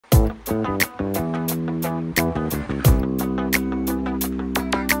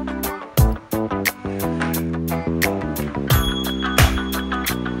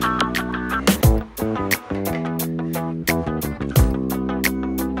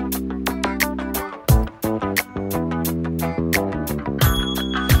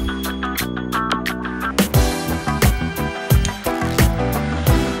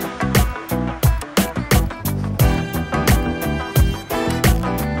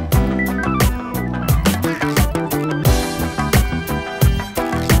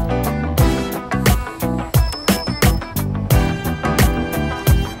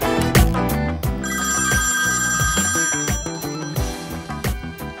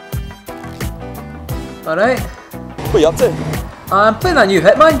Alright. What are you up to? I'm playing that new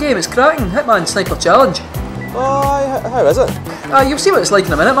Hitman game, it's cracking. Hitman Sniper Challenge. Oh, how is it? You'll see what it's like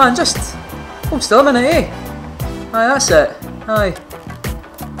in a minute, man. Just hold still a minute, eh? Aye, that's it. Aye.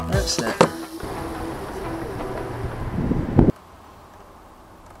 That's it.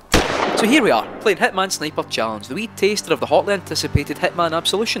 So here we are, playing Hitman Sniper Challenge, the wee taster of the hotly anticipated Hitman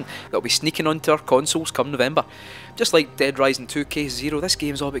Absolution that will be sneaking onto our consoles come November. Just like Dead Rising 2 Case Zero, this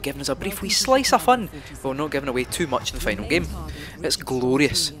game's all about giving us a brief wee slice of fun, while not giving away too much in the final game. It's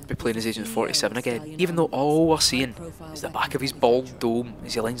glorious to be playing as Agent 47 again, even though all we're seeing is the back of his bald dome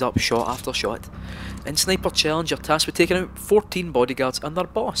as he lines up shot after shot. In Sniper Challenge, you're tasked with taking out 14 bodyguards and their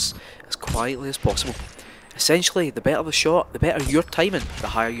boss, as quietly as possible. Essentially, the better the shot, the better your timing, the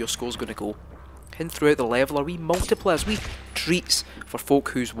higher your score's going to go. And throughout the level are wee multipliers, wee treats for folk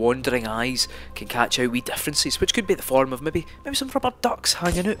whose wandering eyes can catch out wee differences, which could be the form of maybe some rubber ducks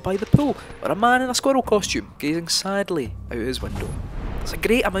hanging out by the pool, or a man in a squirrel costume gazing sadly out his window. There's a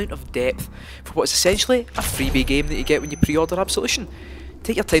great amount of depth for what is essentially a freebie game that you get when you pre-order Absolution.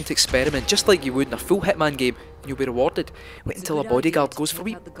 Take your time to experiment just like you would in a full Hitman game and you'll be rewarded. Wait until a bodyguard goes for a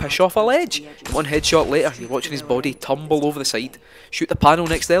wee push off a ledge. One headshot later, you're watching his body tumble over the side. Shoot the panel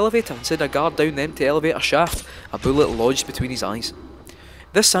next to the elevator and send a guard down the empty elevator shaft, a bullet lodged between his eyes.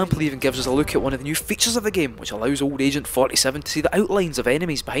 This sample even gives us a look at one of the new features of the game, which allows old Agent 47 to see the outlines of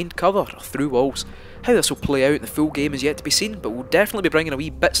enemies behind cover or through walls. How this will play out in the full game is yet to be seen, but we'll definitely be bringing a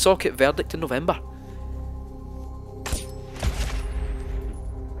wee BitSocket verdict in November.